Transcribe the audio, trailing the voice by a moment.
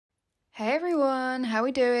Hey everyone, how are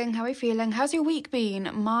we doing? How are we feeling? How's your week been?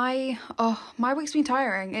 My week's been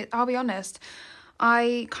tiring. I'll be honest.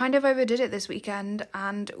 I kind of overdid it this weekend,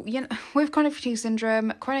 and with chronic fatigue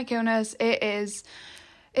syndrome, chronic illness, it's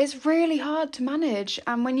really hard to manage.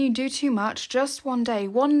 And when you do too much, just one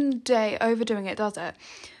day overdoing it does it.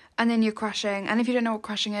 And then you're crashing. And if you don't know what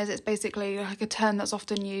crashing is, it's basically like a term that's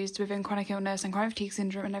often used within chronic illness and chronic fatigue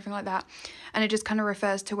syndrome and everything like that. And it just kind of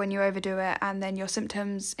refers to when you overdo it and then your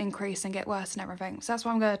symptoms increase and get worse and everything. So that's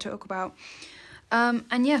what I'm going to talk about.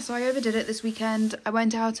 So I overdid it this weekend. I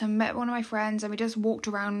went out and met one of my friends and we just walked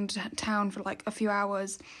around town for like a few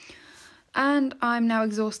hours. And I'm now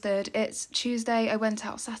exhausted. It's Tuesday. I went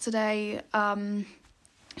out Saturday. So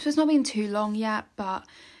it's not been too long yet, but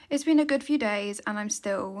it's been a good few days and I'm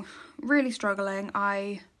still really struggling.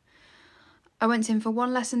 I went in for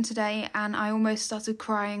one lesson today and I almost started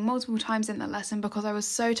crying multiple times in that lesson because I was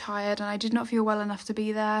so tired and I did not feel well enough to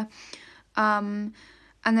be there. And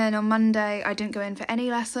then on Monday I didn't go in for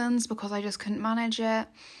any lessons because I just couldn't manage it,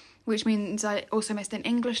 which means I also missed an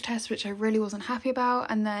English test, which I really wasn't happy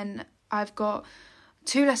about. And then I've got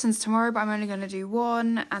 2 lessons tomorrow, but I'm only going to do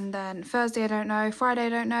 1. And then Thursday I don't know, Friday I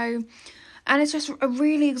don't know. And it's just a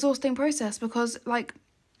really exhausting process because, like,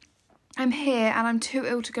 I'm here and I'm too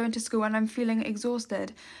ill to go into school and I'm feeling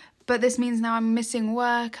exhausted. But this means now I'm missing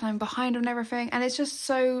work and I'm behind on everything. And it's just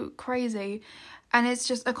so crazy. And it's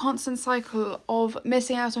just a constant cycle of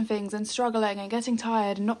missing out on things and struggling and getting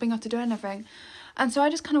tired and not being able to do anything. And so I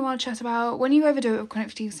just kind of want to chat about when you overdo it with chronic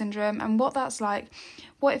fatigue syndrome and what that's like,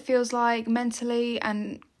 what it feels like mentally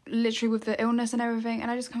and literally with the illness and everything. And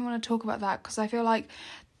I just kind of want to talk about that because I feel like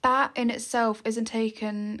that in itself isn't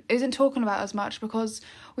talking about as much because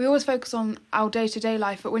we always focus on our day-to-day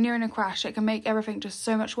life, but when you're in a crash it can make everything just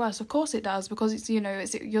so much worse. Of course it does, because it's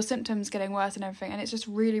your symptoms getting worse and everything, and it's just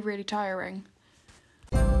really, really tiring.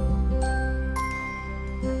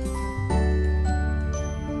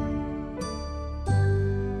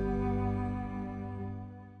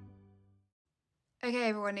 Okay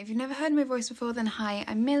everyone, if you've never heard my voice before, then hi,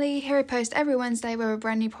 I'm Millie. Here I post every Wednesday with a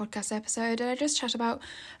brand new podcast episode, and I just chat about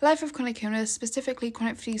life with chronic illness, specifically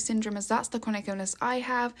chronic fatigue syndrome, as that's the chronic illness I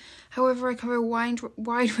have. However, I cover a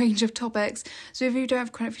wide range of topics, so if you don't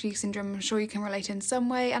have chronic fatigue syndrome, I'm sure you can relate in some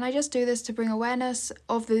way, and I just do this to bring awareness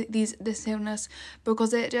of this illness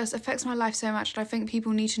because it just affects my life so much, and I think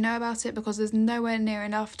people need to know about it because there's nowhere near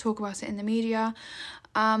enough talk about it in the media.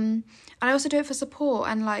 And I also do it for support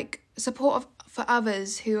and for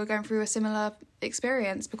others who are going through a similar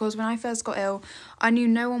experience, because when I first got ill, I knew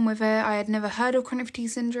no one with it. I had never heard of chronic fatigue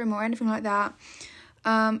syndrome or anything like that.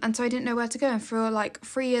 And so I didn't know where to go. And for like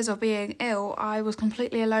 3 years of being ill, I was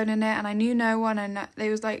completely alone in it and I knew no one, and it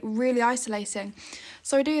was like really isolating.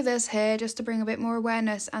 So I do this here just to bring a bit more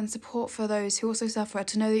awareness and support for those who also suffer,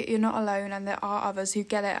 to know that you're not alone and there are others who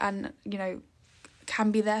get it and,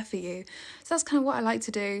 can be there for you. So that's kind of what I like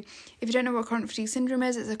to do. If you don't know what chronic fatigue syndrome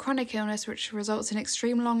is, it's a chronic illness which results in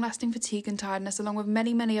extreme long-lasting fatigue and tiredness, along with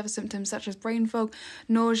many, many other symptoms such as brain fog,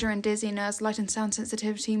 nausea and dizziness, light and sound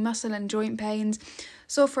sensitivity, muscle and joint pains,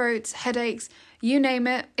 sore throats, headaches, you name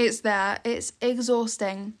it, it's there. It's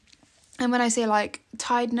exhausting. And when I say like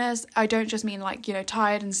tiredness, I don't just mean like,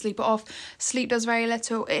 tired and sleep it off. Sleep does very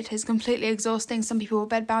little. It is completely exhausting. Some people are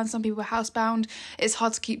bedbound, some people are housebound. It's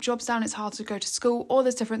hard to keep jobs down. It's hard to go to school, all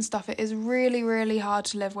this different stuff. It is really, really hard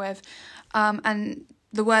to live with. And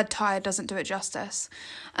the word tired doesn't do it justice.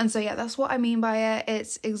 And so, yeah, that's what I mean by it.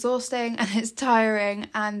 It's exhausting and it's tiring,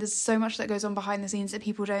 and there's so much that goes on behind the scenes that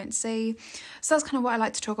people don't see. So that's kind of what I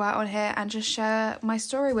like to talk about on here and just share my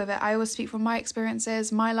story with it. I always speak from my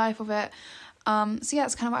experiences, my life of it. So yeah,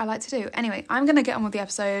 that's kind of what I like to do. Anyway, I'm going to get on with the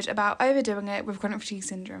episode about overdoing it with chronic fatigue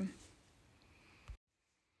syndrome.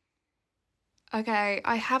 Okay,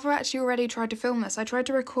 I have actually already tried to film this. I tried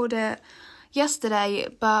to record it yesterday,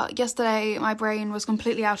 but yesterday my brain was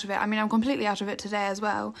completely out of it. I mean, I'm completely out of it today as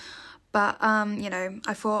well. But,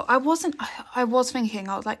 I thought, I was thinking,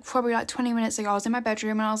 I was like, probably like 20 minutes ago, I was in my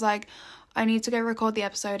bedroom and I was like, I need to go record the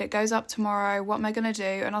episode. It goes up tomorrow. What am I going to do?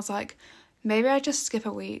 And I was like, maybe I just skip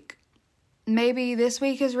a week. Maybe this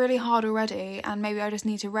week is really hard already, and maybe I just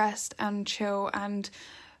need to rest and chill and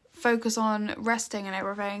focus on resting and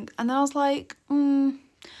everything. And then I was like,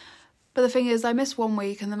 But the thing is, I miss 1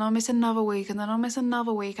 week and then I'll miss another week and then I'll miss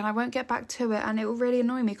another week and I won't get back to it, and it will really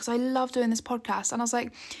annoy me because I love doing this podcast. And I was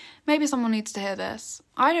like, maybe someone needs to hear this.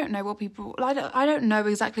 I don't know what people, I don't know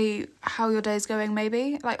exactly how your day's going,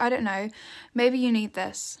 maybe. I don't know. Maybe you need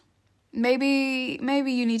this. Maybe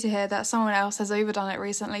you need to hear that someone else has overdone it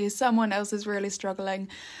recently. Someone else is really struggling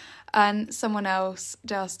and someone else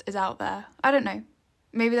just is out there. I don't know.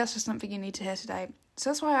 Maybe that's just something you need to hear today. So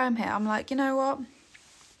that's why I'm here. I'm like, you know what?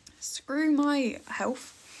 Screw my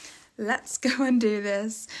health. Let's go and do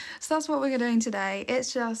this. So that's what we're doing today.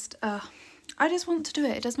 It's just, I just want to do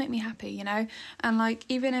it. It does make me happy, you know? And like,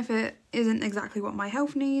 even if it isn't exactly what my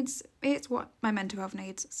health needs, it's what my mental health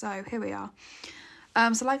needs. So here we are.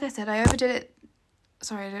 So like I said, I overdid it.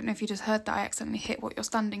 Sorry, I don't know if you just heard that. I accidentally hit what you're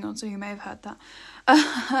standing on, so you may have heard that.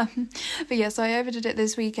 But yeah, so I overdid it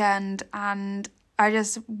this weekend, and I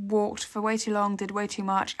just walked for way too long, did way too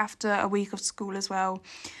much after a week of school as well.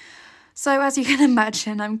 So as you can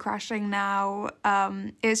imagine, I'm crashing now.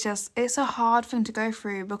 It's a hard thing to go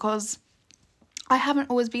through because I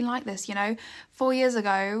haven't always been like this, you know. 4 years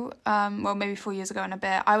ago, maybe 4 years ago and a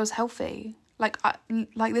bit, I was healthy. Like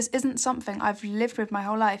this isn't something I've lived with my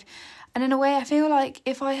whole life. And in a way, I feel like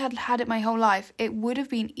if I had had it my whole life, it would have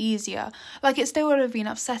been easier. Like, it still would have been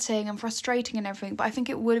upsetting and frustrating and everything, but I think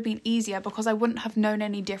it would have been easier because I wouldn't have known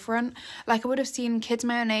any different. Like, I would have seen kids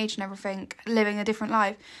my own age and everything living a different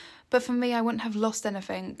life. But for me, I wouldn't have lost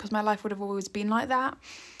anything because my life would have always been like that.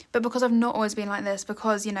 But because I've not always been like this,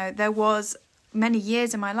 because, you know, there was many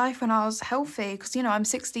years in my life when I was healthy, because, you know, I'm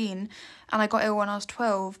 16 and I got ill when I was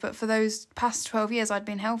 12, but for those past 12 years I'd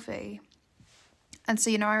been healthy. And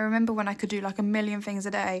so, you know, I remember when I could do like a million things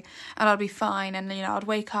a day and I'd be fine, and, you know, I'd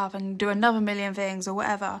wake up and do another million things or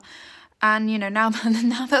whatever. And, you know, now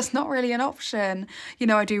that's not really an option. You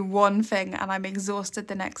know, I do one thing and I'm exhausted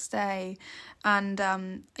the next day. And,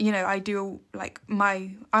 you know, I do like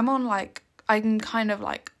I'm on like, I'm kind of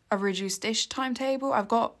like a reduced-ish timetable. I've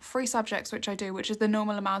got 3 subjects which I do, which is the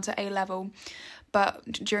normal amount at A level. But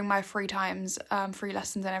during my free times, 3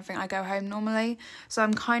 lessons and everything, I go home normally. So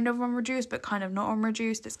I'm kind of on reduced, but kind of not on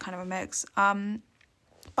reduced. It's kind of a mix.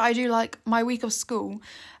 But I do like my week of school,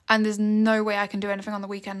 and there's no way I can do anything on the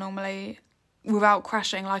weekend normally without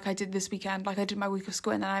crashing like I did this weekend. Like, I did my week of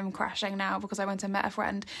school and then I'm crashing now because I went and met a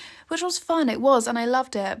friend, which was fun. It was, and I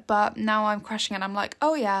loved it. But now I'm crashing and I'm like,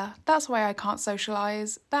 oh yeah, that's why I can't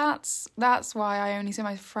socialise. That's why I only see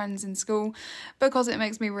my friends in school, because it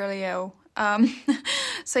makes me really ill.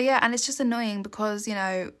 So yeah, and it's just annoying because, you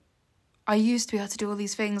know, I used to be able to do all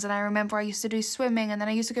these things, and I remember I used to do swimming, and then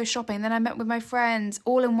I used to go shopping, and then I met with my friends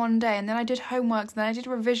all in one day, and then I did homework, and then I did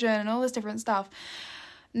revision and all this different stuff.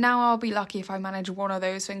 Now I'll be lucky if I manage one of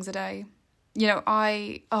those things a day. You know,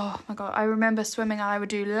 oh my God, I remember swimming and I would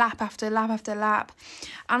do lap after lap after lap,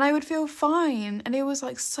 and I would feel fine, and it was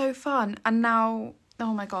like so fun. And now,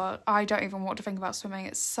 oh my God, I don't even want to think about swimming.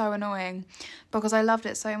 It's so annoying because I loved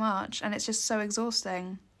it so much, and it's just so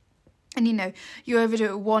exhausting. And, you know, you overdo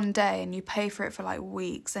it one day and you pay for it for like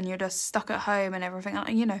weeks, and you're just stuck at home and everything.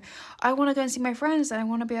 And, you know, I want to go and see my friends, and I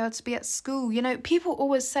want to be able to be at school. You know, people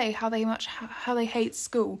always say how they hate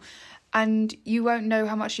school, and you won't know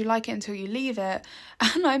how much you like it until you leave it.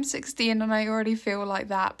 And I'm 16 and I already feel like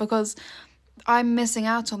that because I'm missing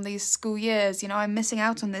out on these school years. You know, I'm missing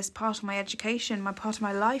out on this part of my education, my part of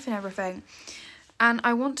my life and everything. And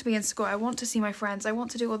I want to be in school, I want to see my friends, I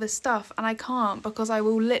want to do all this stuff, and I can't because I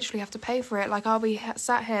will literally have to pay for it. Like, I'll be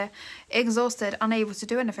sat here exhausted, unable to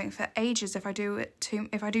do anything for ages if I do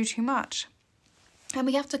too much. And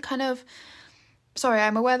we have to kind of... Sorry,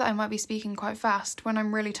 I'm aware that I might be speaking quite fast. When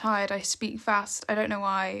I'm really tired, I speak fast. I don't know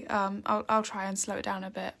why. I'll try and slow it down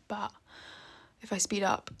a bit, but if I speed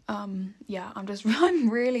up, I'm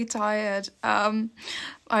really tired.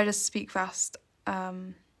 I just speak fast.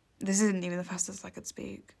 This isn't even the fastest I could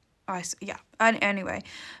speak. Anyway.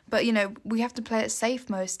 But, you know, we have to play it safe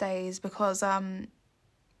most days because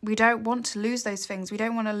we don't want to lose those things. We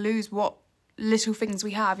don't want to lose what little things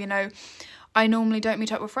we have, you know. I normally don't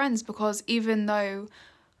meet up with friends because even though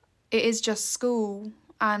it is just school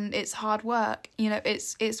and it's hard work, you know,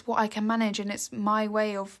 it's what I can manage, and it's my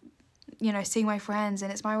way of, you know, seeing my friends,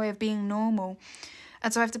 and it's my way of being normal.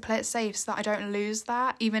 And so I have to play it safe so that I don't lose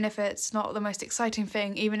that, even if it's not the most exciting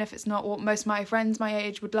thing, even if it's not what most of my friends my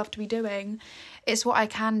age would love to be doing. It's what I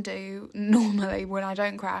can do normally when I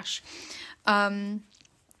don't crash.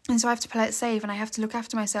 And so I have to play it safe, and I have to look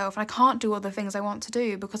after myself, and I can't do all the things I want to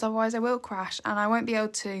do because otherwise I will crash and I won't be able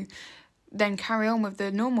to then carry on with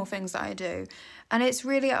the normal things that I do. And it's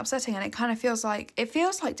really upsetting, and it kind of feels like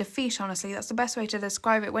defeat, honestly. That's the best way to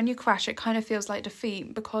describe it. When you crash, it kind of feels like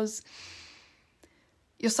defeat because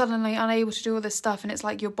you're suddenly unable to do all this stuff, and it's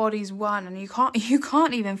like your body's won and you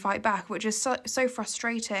can't even fight back, which is so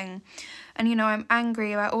frustrating. And, you know, I'm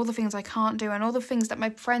angry about all the things I can't do and all the things that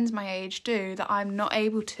my friends my age do that I'm not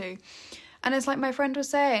able to. And it's like my friend was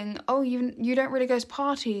saying, oh, you don't really go to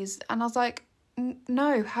parties. And I was like,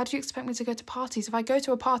 no, how do you expect me to go to parties? If I go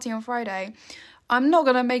to a party on Friday, I'm not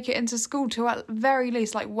going to make it into school till at very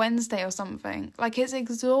least like Wednesday or something. Like, it's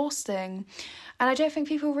exhausting. And I don't think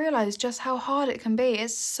people realise just how hard it can be.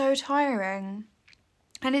 It's so tiring.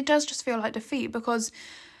 And it does just feel like defeat because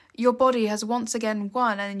your body has once again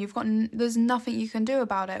won and there's nothing you can do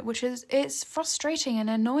about it, it's frustrating and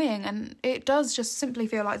annoying, and it does just simply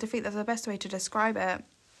feel like defeat. That's the best way to describe it.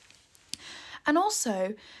 And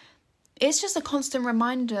also, it's just a constant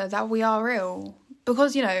reminder that we are ill.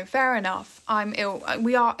 Because, fair enough, I'm ill.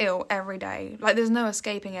 We are ill every day. Like, there's no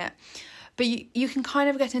escaping it. But you can kind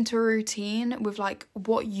of get into a routine with, like,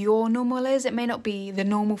 what your normal is. It may not be the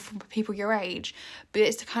normal for people your age, but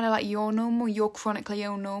it's kind of like your normal, your chronically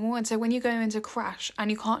ill normal. And so when you go into crash and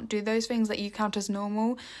you can't do those things that you count as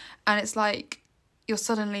normal, and it's like you're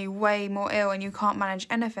suddenly way more ill and you can't manage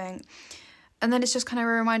anything, and then it's just kind of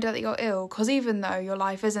a reminder that you're ill. Because even though your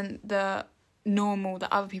life isn't the normal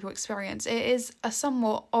that other people experience, it is a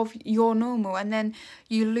somewhat of your normal, and then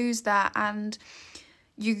you lose that and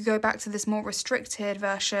you go back to this more restricted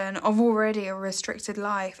version of already a restricted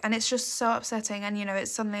life, and it's just so upsetting. And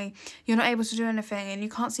it's suddenly you're not able to do anything, and you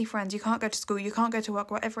can't see friends, you can't go to school, you can't go to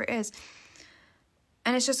work, whatever it is.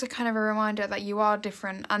 And it's just a kind of a reminder that you are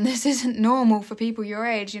different, and this isn't normal for people your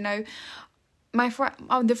age. My friend,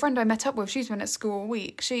 the friend I met up with, she's been at school all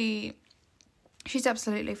week. She's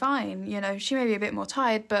absolutely fine. She may be a bit more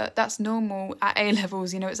tired, but that's normal at A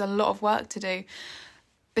levels. It's a lot of work to do.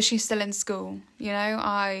 But she's still in school.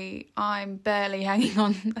 I'm barely hanging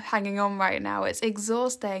on right now. It's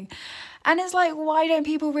exhausting. And it's like, why don't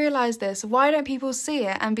people realise this? Why don't people see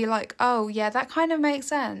it and be like, oh yeah, that kind of makes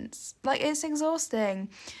sense? Like, it's exhausting.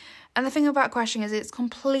 And the thing about crashing is it's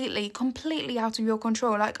completely out of your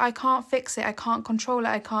control. Like, I can't fix it, I can't control it,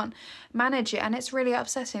 I can't manage it. And it's really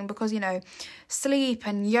upsetting because, sleep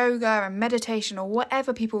and yoga and meditation or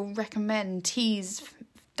whatever people recommend, teas,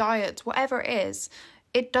 diets, whatever it is,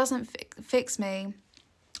 it doesn't fix me.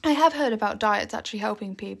 I have heard about diets actually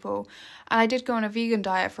helping people. And I did go on a vegan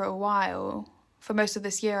diet for a while, for most of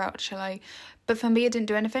this year actually. But for me, it didn't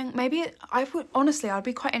do anything. Maybe I'd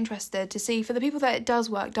be quite interested to see, for the people that it does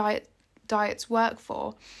work, diets work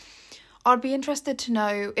for, I'd be interested to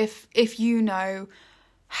know if you know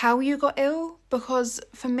how you got ill, because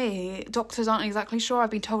for me, doctors aren't exactly sure. I've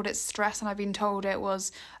been told it's stress, and I've been told it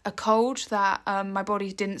was a cold that my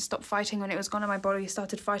body didn't stop fighting when it was gone, and my body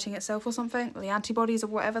started fighting itself or something, the antibodies or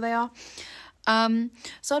whatever they are.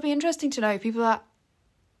 So it'd be interesting to know people that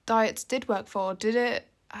diets did work for. Did it,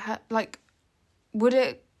 would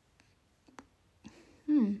it,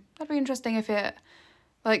 that'd be interesting if it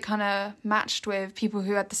kind of matched with people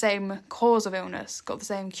who had the same cause of illness, got the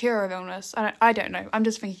same cure of illness. I don't know. I'm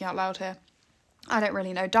just thinking out loud here. I don't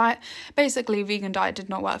really know. Basically, vegan diet did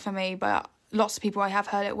not work for me, but lots of people I have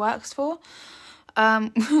heard it works for,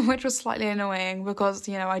 which was slightly annoying because,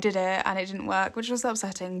 I did it and it didn't work, which was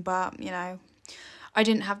upsetting, but, I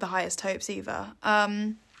didn't have the highest hopes either.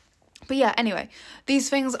 But yeah, anyway, these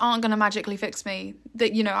things aren't going to magically fix me.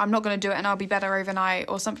 That, I'm not going to do it and I'll be better overnight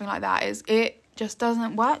or something like that. It just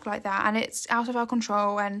doesn't work like that, and it's out of our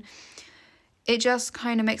control, and it just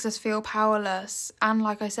kind of makes us feel powerless and,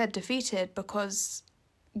 like I said, defeated, because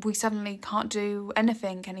we suddenly can't do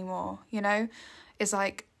anything anymore. It's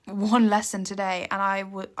like one lesson today, and I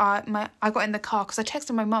got in the car because I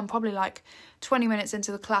texted my mum probably like 20 minutes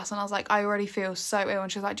into the class, and I was like, I already feel so ill,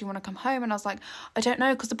 and she was like, do you want to come home? And I was like, I don't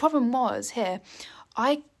know, because the problem was here,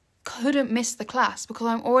 I couldn't miss the class because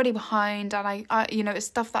I'm already behind, and I it's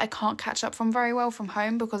stuff that I can't catch up from very well from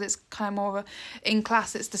home, because it's kind of more of in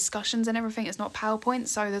class, it's discussions and everything, it's not PowerPoint,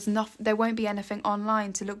 so there won't be anything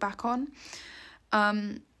online to look back on.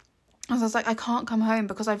 I was like, I can't come home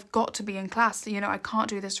because I've got to be in class, I can't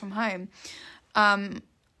do this from home.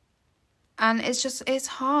 And it's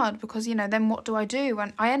hard because, then what do I do?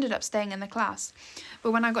 And I ended up staying in the class. But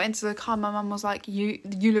when I got into the car, my mum was like, you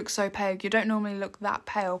look so pale. You don't normally look that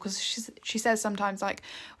pale. Because she says sometimes, like,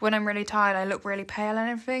 when I'm really tired, I look really pale and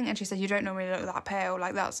everything. And she said, you don't normally look that pale.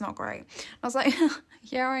 Like, that's not great. I was like,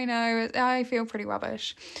 yeah, I know. I feel pretty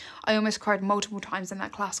rubbish. I almost cried multiple times in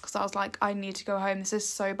that class because I was like, I need to go home. This is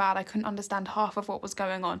so bad. I couldn't understand half of what was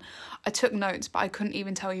going on. I took notes, but I couldn't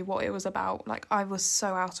even tell you what it was about. Like, I was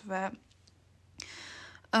so out of it.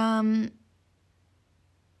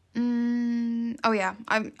 Oh yeah,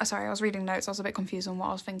 I'm sorry, I was reading notes. I was a bit confused on what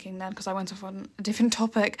I was thinking then because I went off on a different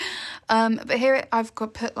topic. But here I've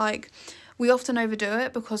got put, like, we often overdo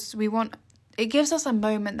it because it gives us a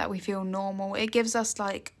moment that we feel normal. It gives us,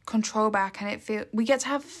 like, control back, and we get to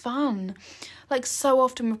have fun. Like, so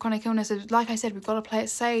often with chronic illnesses, like I said, we've got to play it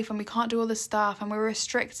safe, and we can't do all this stuff, and we're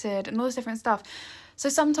restricted and all this different stuff. So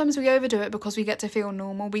sometimes we overdo it because we get to feel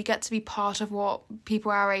normal. We get to be part of what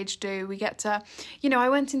people our age do. We get to, I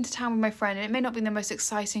went into town with my friend, and it may not be the most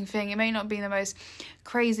exciting thing. It may not be the most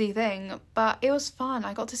crazy thing, but it was fun.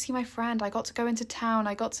 I got to see my friend. I got to go into town.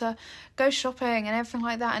 I got to go shopping and everything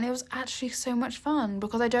like that. And it was actually so much fun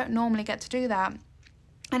because I don't normally get to do that.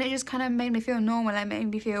 And it just kind of made me feel normal. It made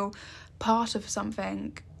me feel part of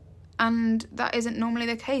something. And that isn't normally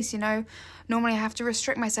the case, Normally I have to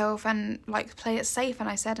restrict myself and like play it safe, and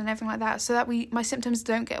everything like that, so that my symptoms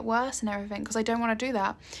don't get worse and everything, because I don't want to do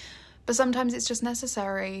that. But sometimes it's just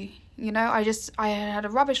necessary, I had a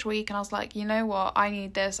rubbish week, and I was like, you know what, I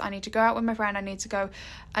need this. I need to go out with my friend. I need to go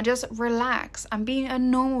and just relax and be a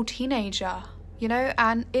normal teenager,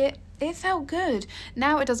 and it felt good.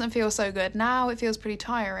 Now it doesn't feel so good. Now it feels pretty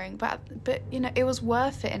tiring, but it was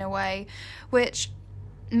worth it in a way, which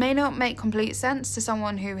may not make complete sense to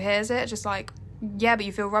someone who hears it, just like, yeah, but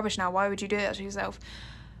you feel rubbish now, why would you do that to yourself?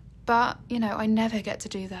 But I never get to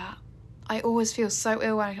do that. I always feel so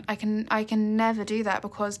ill. I can never do that,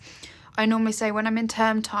 because I normally say when I'm in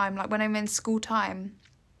term time, like when I'm in school time,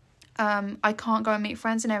 I can't go and meet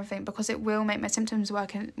friends and everything, because it will make my symptoms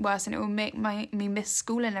worse, and it will make me miss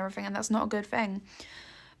school and everything, and that's not a good thing.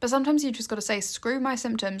 But sometimes you just got to say, screw my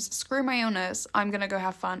symptoms, screw my illness, I'm going to go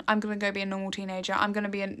have fun, I'm going to go be a normal teenager, I'm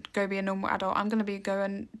going to go be a normal adult, I'm going to go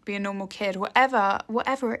and be a normal kid, whatever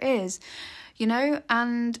it is,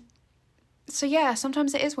 and so yeah,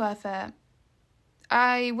 sometimes it is worth it.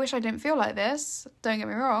 I wish I didn't feel like this, don't get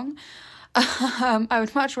me wrong. I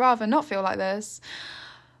would much rather not feel like this,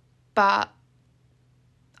 but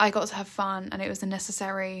I got to have fun, and it was a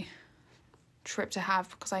necessary trip to have,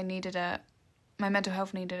 because I needed it. My mental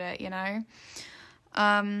health needed it,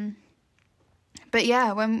 but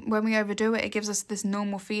yeah, when we overdo it, it gives us this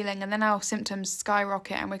normal feeling, and then our symptoms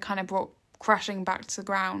skyrocket, and we're kind of brought crashing back to the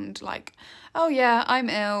ground, like, oh yeah, I'm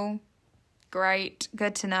ill, great,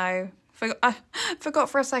 good to know. I forgot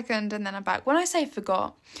for a second, and then I'm back. When I say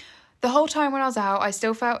forgot, the whole time when I was out, I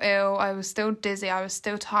still felt ill, I was still dizzy, I was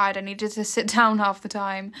still tired, I needed to sit down half the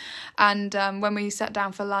time, and when we sat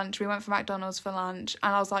down for lunch, we went for McDonald's for lunch,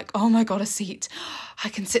 and I was like, oh my god, a seat, I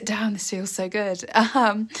can sit down, this feels so good,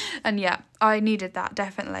 and yeah, I needed that,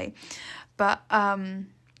 definitely, but,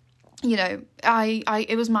 it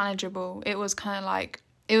was manageable. It was kind of like,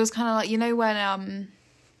 when,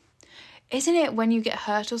 isn't it when you get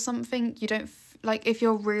hurt or something, you don't, like, if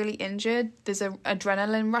you're really injured, there's a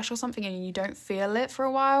adrenaline rush or something, and you don't feel it for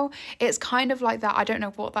a while. It's kind of like that. I don't know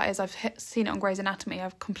what that is. I've seen it on Grey's Anatomy.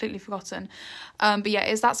 I've completely forgotten. But yeah,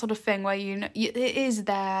 it's that sort of thing where it is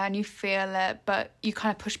there and you feel it, but you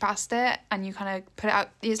kind of push past it and you kind of put it out.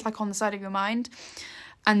 It's like on the side of your mind.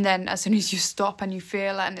 And then as soon as you stop and you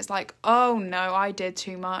feel it, and it's like, oh no, I did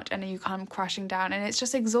too much, and then you come crashing down, and it's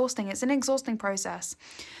just exhausting. It's an exhausting process.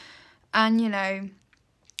 And,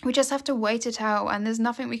 we just have to wait it out, and there's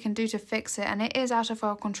nothing we can do to fix it, and it is out of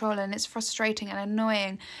our control, and it's frustrating and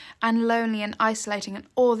annoying and lonely and isolating and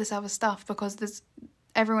all this other stuff, because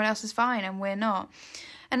everyone else is fine and we're not,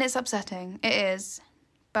 and it's upsetting. It is,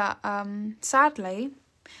 but sadly,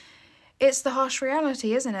 it's the harsh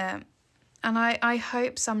reality, isn't it? And I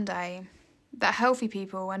hope someday that healthy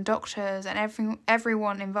people and doctors and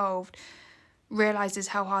everyone involved realises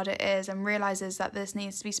how hard it is, and realises that this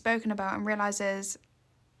needs to be spoken about, and realises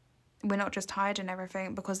we're not just tired and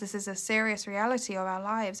everything, because this is a serious reality of our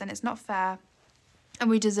lives, and it's not fair, and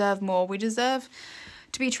we deserve more. We deserve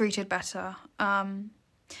to be treated better.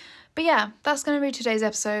 But yeah, that's going to be today's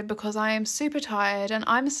episode, because I am super tired, and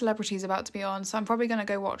I'm a Celebrity's about to be on, so I'm probably going to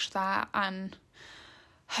go watch that and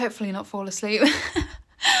hopefully not fall asleep.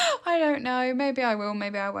 I don't know, maybe I will,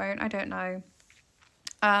 maybe I won't, I don't know.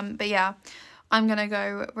 But yeah, I'm going to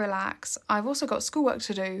go relax. I've also got schoolwork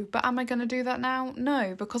to do, but am I going to do that now?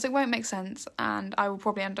 No, because it won't make sense, and I will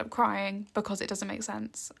probably end up crying because it doesn't make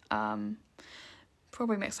sense.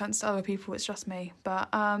 Probably makes sense to other people, it's just me, but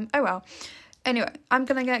oh well. Anyway, I'm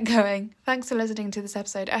going to get going. Thanks for listening to this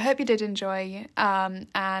episode. I hope you did enjoy,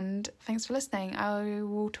 and thanks for listening. I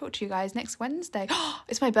will talk to you guys next Wednesday.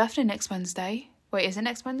 It's my birthday next Wednesday. Wait, is it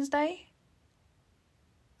next Wednesday?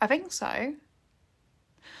 I think so.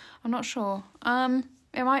 I'm not sure.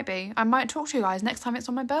 It might be. I might talk to you guys next time it's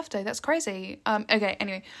on my birthday. That's crazy. Okay,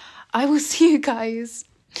 anyway, I will see you guys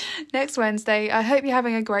next Wednesday. I hope you're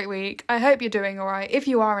having a great week. I hope you're doing all right. If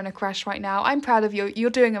you are in a crash right now, I'm proud of you.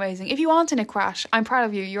 You're doing amazing. If you aren't in a crash, I'm proud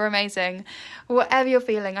of you. You're amazing. Whatever you're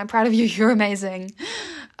feeling, I'm proud of you. You're amazing.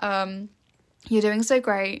 You're doing so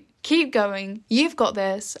great. Keep going. You've got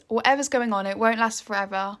this. Whatever's going on, it won't last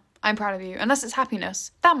forever. I'm proud of you. Unless it's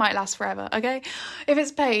happiness. That might last forever, okay? If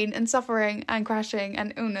it's pain and suffering and crashing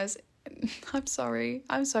and illness, I'm sorry.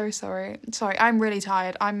 I'm so sorry. Sorry, I'm really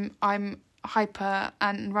tired. I'm hyper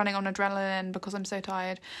and running on adrenaline because I'm so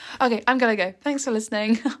tired. Okay, I'm gonna go. Thanks for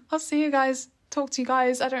listening. I'll see you guys. Talk to you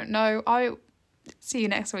guys. I don't know. I'll see you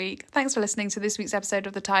next week. Thanks for listening to this week's episode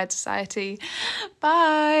of The Tired Society.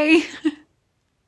 Bye.